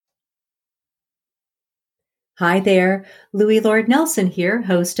Hi there, Louis Lord Nelson here,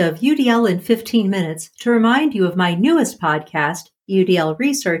 host of UDL in 15 Minutes, to remind you of my newest podcast, UDL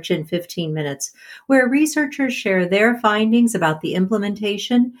Research in 15 Minutes, where researchers share their findings about the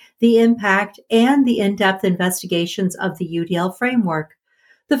implementation, the impact, and the in-depth investigations of the UDL framework.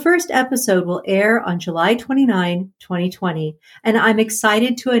 The first episode will air on July 29, 2020, and I'm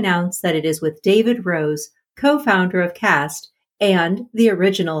excited to announce that it is with David Rose, co-founder of CAST and the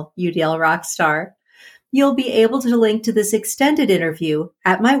original UDL Rockstar. You'll be able to link to this extended interview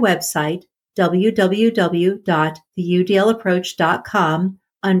at my website, www.theudlapproach.com,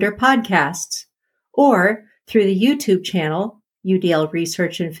 under podcasts, or through the YouTube channel, UDL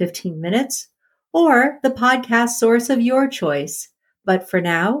Research in 15 Minutes, or the podcast source of your choice. But for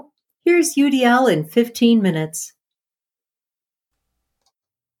now, here's UDL in 15 minutes.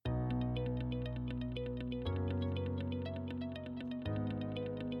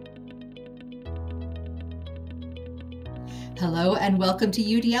 Hello and welcome to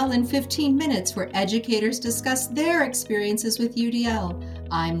UDL in 15 Minutes, where educators discuss their experiences with UDL.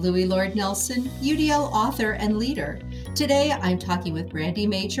 I'm Louis Lord Nelson, UDL author and leader. Today I'm talking with Brandy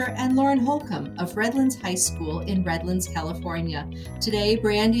Major and Lauren Holcomb of Redlands High School in Redlands, California. Today,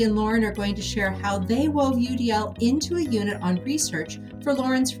 Brandy and Lauren are going to share how they wove UDL into a unit on research for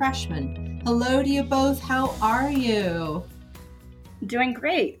Lauren's freshmen. Hello to you both. How are you? Doing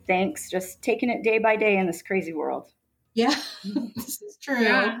great, thanks. Just taking it day by day in this crazy world. Yeah, this is true.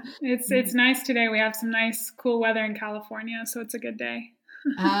 Yeah, it's nice today. We have some nice, cool weather in California, so it's a good day.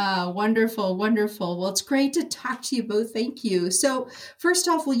 Wonderful, wonderful. Well, it's great to talk to you both. Thank you. So first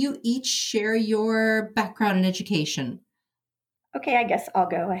off, will you each share your background in education? Okay, I guess I'll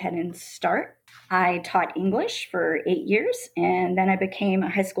go ahead and start. I taught English for 8 years, and then I became a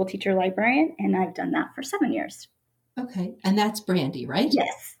high school teacher librarian, and I've done that for 7 years. Okay, and that's Brandy, right?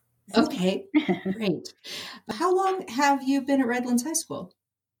 Yes. Okay, great. How long have you been at Redlands High School?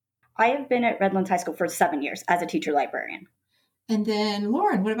 I have been at Redlands High School for 7 years as a teacher librarian. And then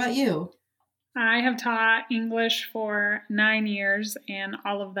Lauren, what about you? I have taught English for 9 years, and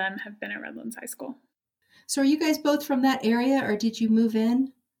all of them have been at Redlands High School. So are you guys both from that area, or did you move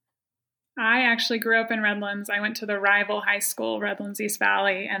in? I actually grew up in Redlands. I went to the rival high school, Redlands East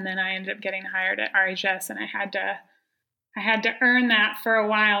Valley, and then I ended up getting hired at RHS, and I had to earn that for a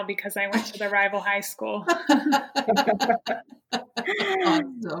while because I went to the rival high school.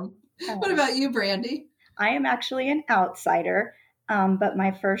 Awesome. What about you, Brandy? I am actually an outsider, but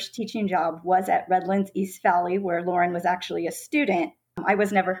my first teaching job was at Redlands East Valley, where Lauren was actually a student. I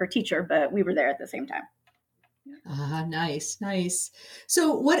was never her teacher, but we were there at the same time. Nice.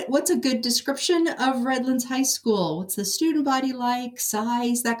 So what's a good description of Redlands High School? What's the student body like,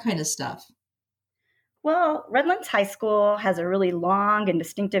 size, that kind of stuff? Well, Redlands High School has a really long and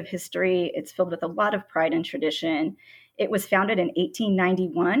distinctive history. It's filled with a lot of pride and tradition. It was founded in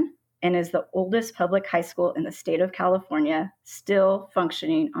 1891 and is the oldest public high school in the state of California, still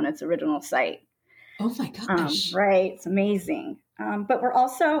functioning on its original site. Oh my gosh. Right. It's amazing. But we're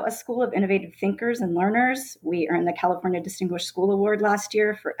also a school of innovative thinkers and learners. We earned the California Distinguished School Award last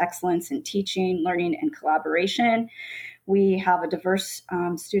year for excellence in teaching, learning, and collaboration. We have a diverse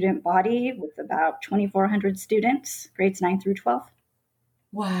student body with about 2,400 students, grades 9 through 12.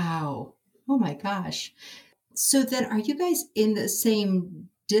 Wow. Oh my gosh. So then are you guys in the same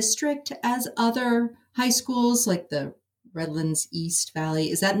district as other high schools, like the Redlands East Valley?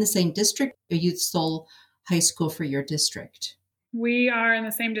 Is that in the same district, or are you the sole high school for your district? We are in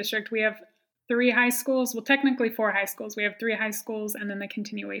the same district. We have 3 high schools. Well, technically 4 high schools. We have 3 high schools and then the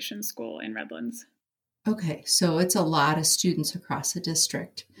continuation school in Redlands. Okay, so it's a lot of students across the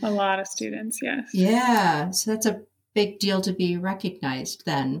district. A lot of students, yes. Yeah, so that's a big deal to be recognized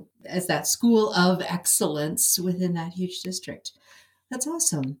then as that school of excellence within that huge district. That's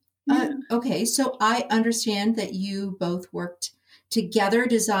awesome. Yeah. Okay, so I understand that you both worked together,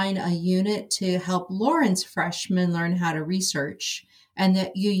 design a unit to help Lauren's freshmen learn how to research, and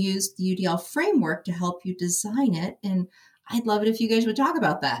that you used the UDL framework to help you design it. And I'd love it if you guys would talk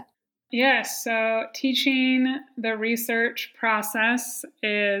about that. Yes, so teaching the research process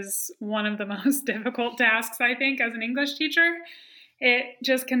is one of the most difficult tasks, I think, as an English teacher. It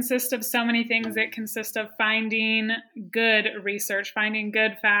just consists of so many things. It consists of finding good research, finding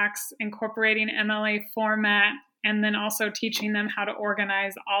good facts, incorporating MLA format, and then also teaching them how to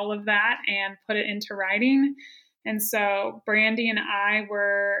organize all of that and put it into writing. And so Brandy and I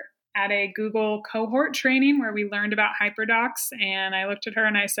were at a Google cohort training where we learned about hyperdocs, and I looked at her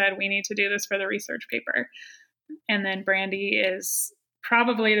and I said, we need to do this for the research paper. And then Brandy is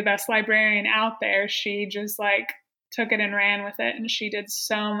probably the best librarian out there. She just took it and ran with it, and she did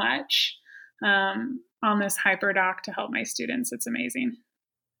so much on this HyperDoc to help my students. It's amazing.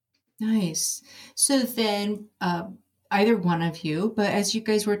 Nice. So then, either one of you, but as you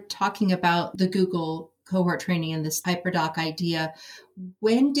guys were talking about the Google cohort training and this HyperDoc idea,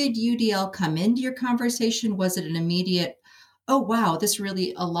 when did UDL come into your conversation? Was it an immediate, oh, wow, this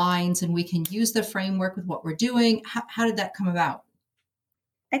really aligns and we can use the framework with what we're doing? How did that come about?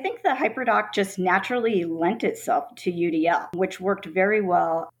 I think the HyperDoc just naturally lent itself to UDL, which worked very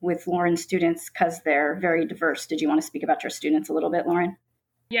well with Lauren's students because they're very diverse. Did you want to speak about your students a little bit, Lauren?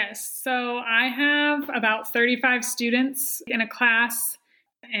 Yes. So I have about 35 students in a class,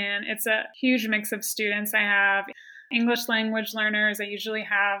 and it's a huge mix of students. I have English language learners. I usually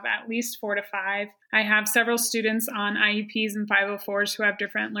have at least 4 to 5. I have several students on IEPs and 504s who have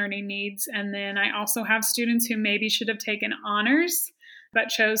different learning needs. And then I also have students who maybe should have taken honors, but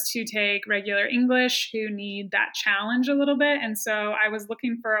chose to take regular English, who need that challenge a little bit. And so I was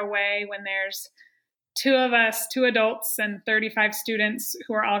looking for a way when there's 2 of us, 2 adults and 35 students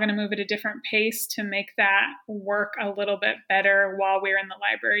who are all going to move at a different pace to make that work a little bit better while we're in the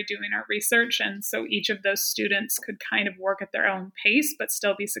library doing our research. And so each of those students could kind of work at their own pace, but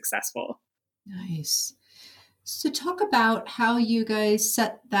still be successful. Nice. So talk about how you guys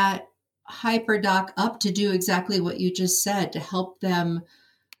set that HyperDoc up to do exactly what you just said, to help them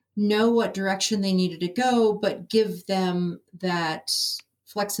know what direction they needed to go, but give them that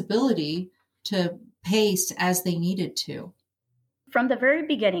flexibility to pace as they needed to. From the very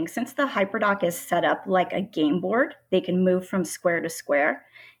beginning, since the HyperDoc is set up like a game board, they can move from square to square.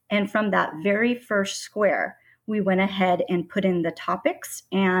 And from that very first square, we went ahead and put in the topics.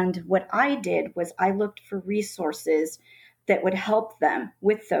 And what I did was I looked for resources that would help them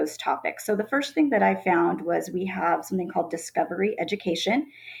with those topics. So the first thing that I found was we have something called Discovery Education,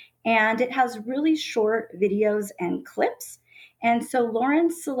 and it has really short videos and clips. And so Lauren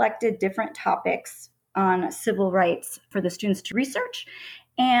selected different topics on civil rights for the students to research.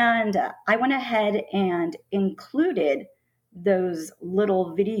 And I went ahead and included those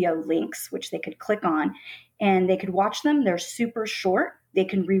little video links, which they could click on, and they could watch them. They're super short. They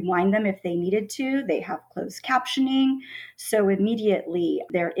can rewind them if they needed to. They have closed captioning. So immediately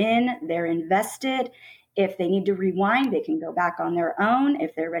they're invested. If they need to rewind, they can go back on their own.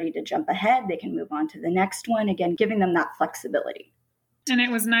 If they're ready to jump ahead, they can move on to the next one. Again, giving them that flexibility. And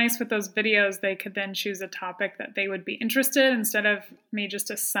it was nice with those videos, they could then choose a topic that they would be interested in instead of me just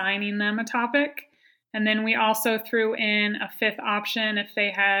assigning them a topic. And then we also threw in a 5th option. If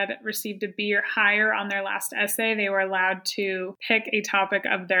they had received a B or higher on their last essay, they were allowed to pick a topic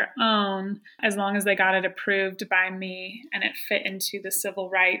of their own as long as they got it approved by me and it fit into the civil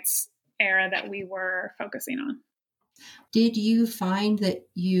rights era that we were focusing on. Did you find that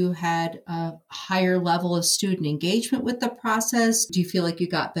you had a higher level of student engagement with the process? Do you feel like you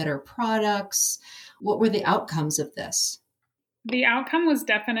got better products? What were the outcomes of this? The outcome was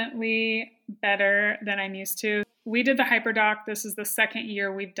definitely better than I'm used to. We did the HyperDoc. This is the 2nd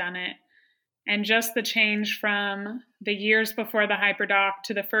year we've done it. And just the change from the years before the HyperDoc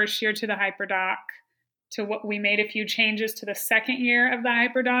to the first year to the HyperDoc to what we made a few changes to the 2nd year of the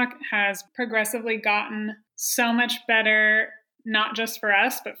HyperDoc has progressively gotten so much better, not just for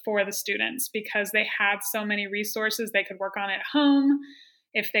us, but for the students, because they had so many resources they could work on at home.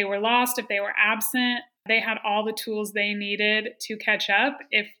 If they were lost, if they were absent, they had all the tools they needed to catch up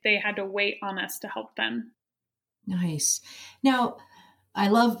if they had to wait on us to help them. Nice. Now, I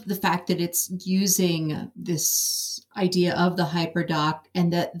love the fact that it's using this idea of the HyperDoc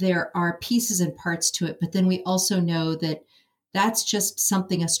and that there are pieces and parts to it, but then we also know that that's just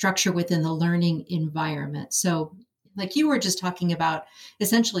something, a structure within the learning environment. So like you were just talking about,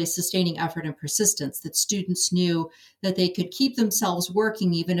 essentially sustaining effort and persistence, that students knew that they could keep themselves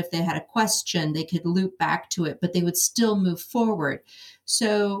working even if they had a question, they could loop back to it, but they would still move forward.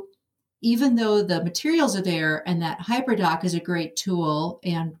 So even though the materials are there and that HyperDoc is a great tool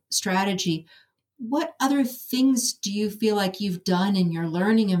and strategy, what other things do you feel like you've done in your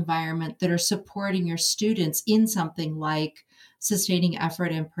learning environment that are supporting your students in something like sustaining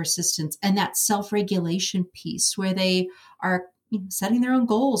effort and persistence and that self-regulation piece where they are setting their own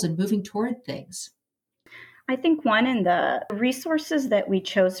goals and moving toward things? I think one in the resources that we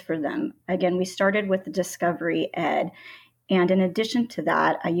chose for them, again, we started with the Discovery Ed. And in addition to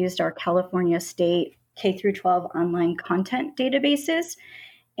that, I used our California State K-12 online content databases.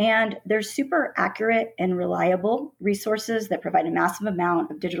 And they're super accurate and reliable resources that provide a massive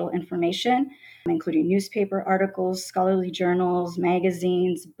amount of digital information, including newspaper articles, scholarly journals,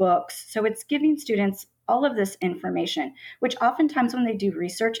 magazines, books. So it's giving students all of this information, which oftentimes when they do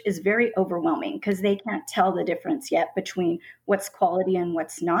research is very overwhelming because they can't tell the difference yet between what's quality and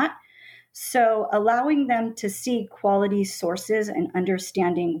what's not. So allowing them to see quality sources and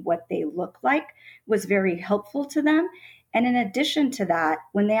understanding what they look like was very helpful to them. And in addition to that,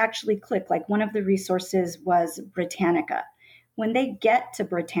 when they actually click, like one of the resources was Britannica. When they get to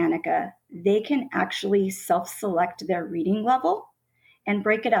Britannica, they can actually self-select their reading level and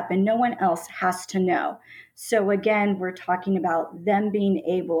break it up, and no one else has to know. So again, we're talking about them being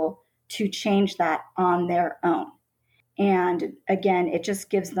able to change that on their own. And again, it just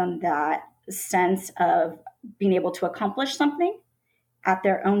gives them that sense of being able to accomplish something at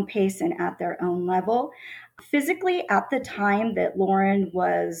their own pace and at their own level. Physically, at the time that Lauren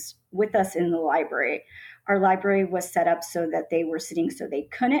was with us in the library, our library was set up so that they were sitting so they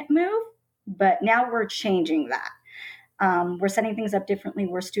couldn't move, but now we're changing that. We're setting things up differently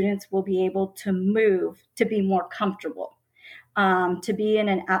where students will be able to move to be more comfortable, to be in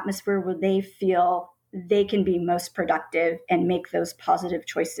an atmosphere where they feel they can be most productive and make those positive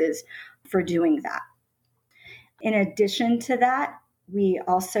choices for doing that. In addition to that, we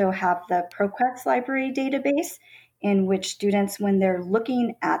also have the ProQuest library database in which students, when they're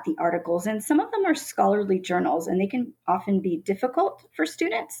looking at the articles, and some of them are scholarly journals and they can often be difficult for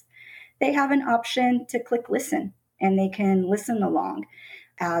students, they have an option to click listen and they can listen along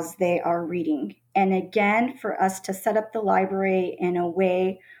as they are reading. And again, for us to set up the library in a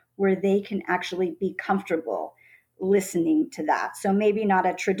way where they can actually be comfortable listening to that. So maybe not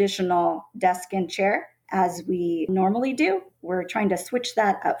a traditional desk and chair as we normally do. We're trying to switch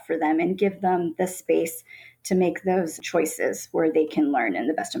that up for them and give them the space to make those choices where they can learn in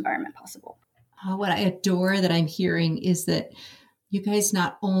the best environment possible. What I adore that I'm hearing is that you guys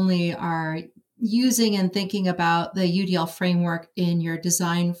not only are using and thinking about the UDL framework in your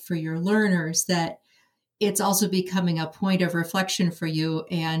design for your learners, that it's also becoming a point of reflection for you,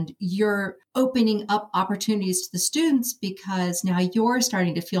 and you're opening up opportunities to the students because now you're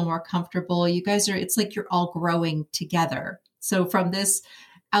starting to feel more comfortable. You guys are, it's like you're all growing together. So from this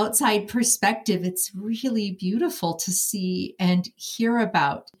outside perspective, it's really beautiful to see and hear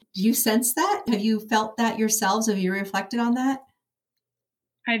about. Do you sense that? Have you felt that yourselves? Have you reflected on that?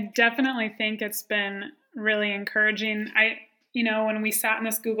 I definitely think it's been really encouraging. When we sat in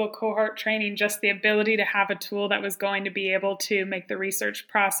this Google cohort training, just the ability to have a tool that was going to be able to make the research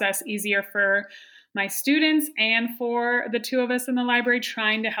process easier for my students and for the two of us in the library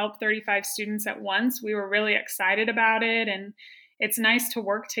trying to help 35 students at once. We were really excited about it. And it's nice to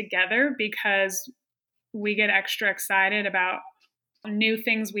work together because we get extra excited about new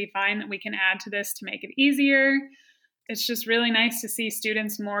things we find that we can add to this to make it easier. It's just really nice to see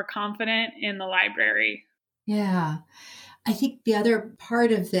students more confident in the library. Yeah. I think the other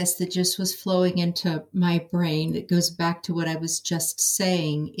part of this that just was flowing into my brain that goes back to what I was just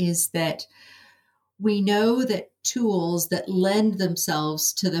saying is that we know that tools that lend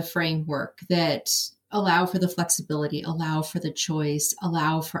themselves to the framework, that allow for the flexibility, allow for the choice,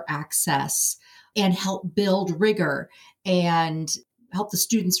 allow for access, and help build rigor and help the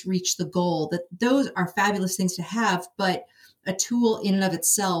students reach the goal, that those are fabulous things to have, but a tool in and of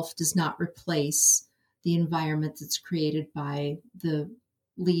itself does not replace the environment that's created by the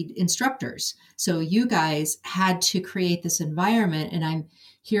lead instructors. So you guys had to create this environment, and I'm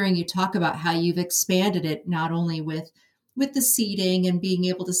hearing you talk about how you've expanded it not only with the seating and being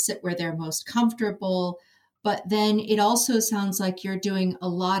able to sit where they're most comfortable, but then it also sounds like you're doing a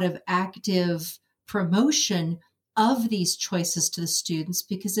lot of active promotion of these choices to the students,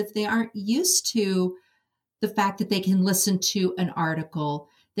 because if they aren't used to the fact that they can listen to an article,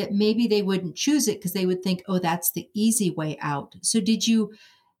 that maybe they wouldn't choose it because they would think, oh, that's the easy way out. So did you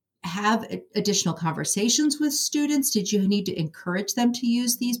have additional conversations with students? Did you need to encourage them to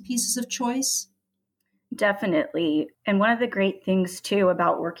use these pieces of choice? Definitely. And one of the great things too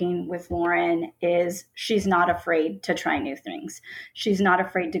about working with Lauren is she's not afraid to try new things. She's not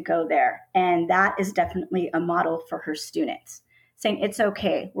afraid to go there. And that is definitely a model for her students, saying it's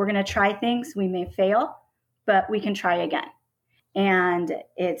okay. We're going to try things. We may fail, but we can try again. And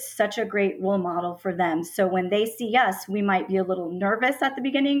it's such a great role model for them. So when they see us, we might be a little nervous at the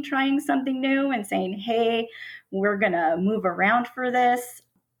beginning trying something new and saying, hey, we're going to move around for this,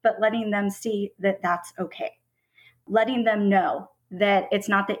 but letting them see that that's okay. Letting them know that it's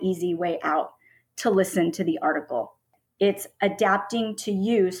not the easy way out to listen to the article. It's adapting to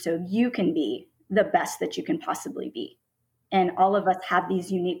you so you can be the best that you can possibly be. And all of us have these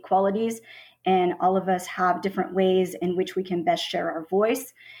unique qualities, and all of us have different ways in which we can best share our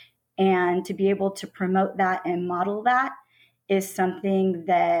voice. And to be able to promote that and model that is something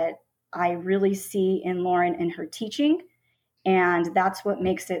that I really see in Lauren and her teaching. And that's what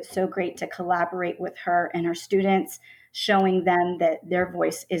makes it so great to collaborate with her and her students showing them that their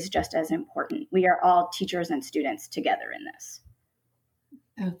voice is just as important. We are all teachers and students together in this.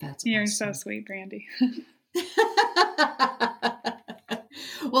 Oh, that's You're awesome. so sweet, Brandy.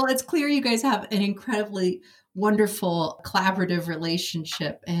 Well, it's clear you guys have an incredibly wonderful collaborative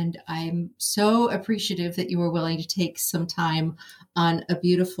relationship, and I'm so appreciative that you were willing to take some time on a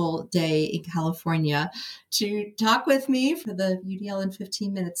beautiful day in California to talk with me for the UDL in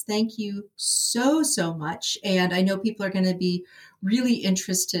 15 minutes. Thank you so, so much. And I know people are going to be really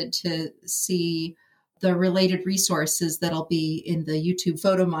interested to see the related resources that'll be in the YouTube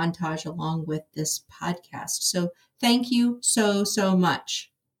photo montage along with this podcast. So thank you so, so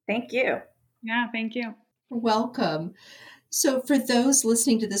much. Thank you. Yeah, thank you. You're welcome. So for those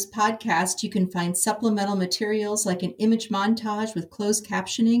listening to this podcast, you can find supplemental materials like an image montage with closed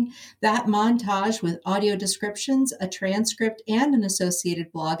captioning, that montage with audio descriptions, a transcript, and an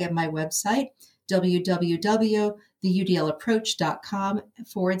associated blog at my website,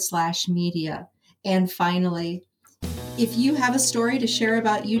 www.theudlapproach.com/media. And finally, if you have a story to share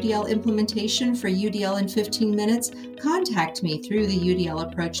about UDL implementation for UDL in 15 minutes, contact me through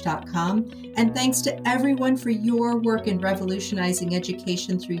theudlapproach.com. And thanks to everyone for your work in revolutionizing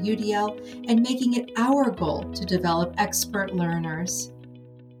education through UDL and making it our goal to develop expert learners.